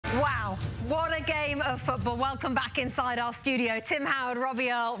Wow, what a game of football. Welcome back inside our studio. Tim Howard, Robbie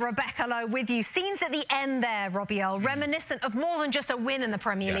Earle, Rebecca Lowe with you. Scenes at the end there, Robbie Earle, reminiscent of more than just a win in the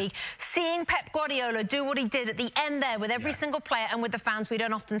Premier League. Seeing Pep Guardiola do what he did at the end there with every single player and with the fans we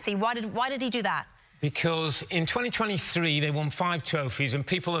don't often see. Why did he do that? Because in 2023, they won 5 trophies, and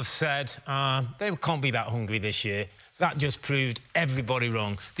people have said they can't be that hungry this year. That just proved everybody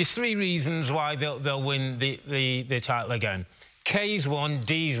wrong. There's 3 reasons why they'll win the title again. K's one,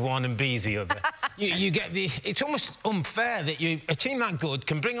 D's one, and B's the other. you get the... It's almost unfair that a team that good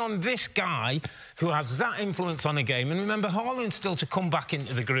can bring on this guy who has that influence on the game. And remember, Haaland still to come back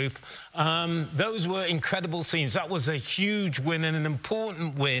into the group. Those were incredible scenes. That was a huge win and an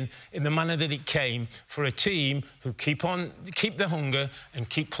important win in the manner that it came for a team who keep the hunger and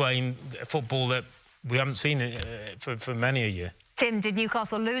keep playing football that we haven't seen for many a year. Tim, did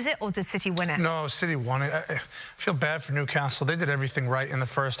Newcastle lose it or did City win it? No, City won it. I feel bad for Newcastle. They did everything right in the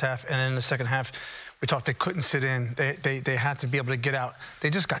first half, and then in the second half, we talked they couldn't sit in. They had to be able to get out.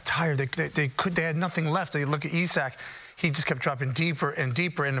 They just got tired. They had nothing left. They look at Isak. He just kept dropping deeper and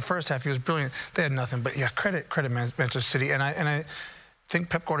deeper. In the first half, he was brilliant. They had nothing. But yeah, credit Manchester City. And I think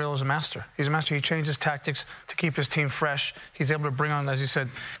Pep Guardiola is a master. He's a master. He changes tactics to keep his team fresh. He's able to bring on, as you said,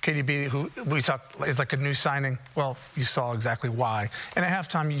 KDB, who we talked is like a new signing. Well, you saw exactly why. And at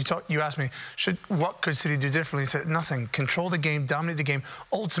halftime, you asked me, what could City do differently? He said, nothing. Control the game, dominate the game.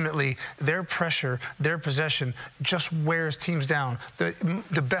 Ultimately, their pressure, their possession just wears teams down.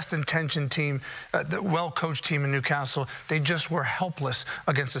 The best-intentioned team, the well-coached team in Newcastle, they just were helpless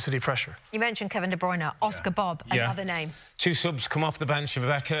against the City pressure. You mentioned Kevin De Bruyne, Oscar Bob, another name. 2 subs come off the bench,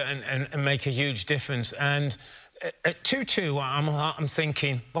 Rebecca, and make a huge difference. And at 2-2, I'm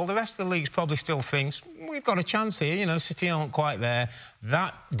thinking, well, the rest of the league's probably still thinks, we've got a chance here. You know, City aren't quite there.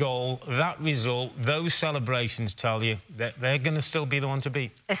 That goal, that result, those celebrations tell you that they're going to still be the one to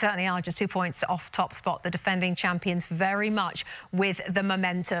beat. They certainly are. Just 2 points off top spot. The defending champions very much with the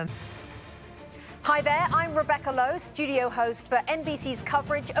momentum. Hi there, I'm Rebecca Lowe, studio host for NBC's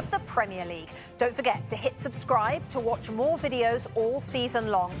coverage of the Premier League. Don't forget to hit subscribe to watch more videos all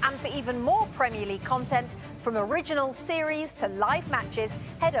season long. And for even more Premier League content, from original series to live matches,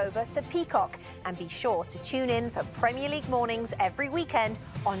 head over to Peacock. And be sure to tune in for Premier League mornings every weekend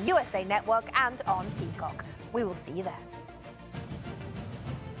on USA Network and on Peacock. We will see you there.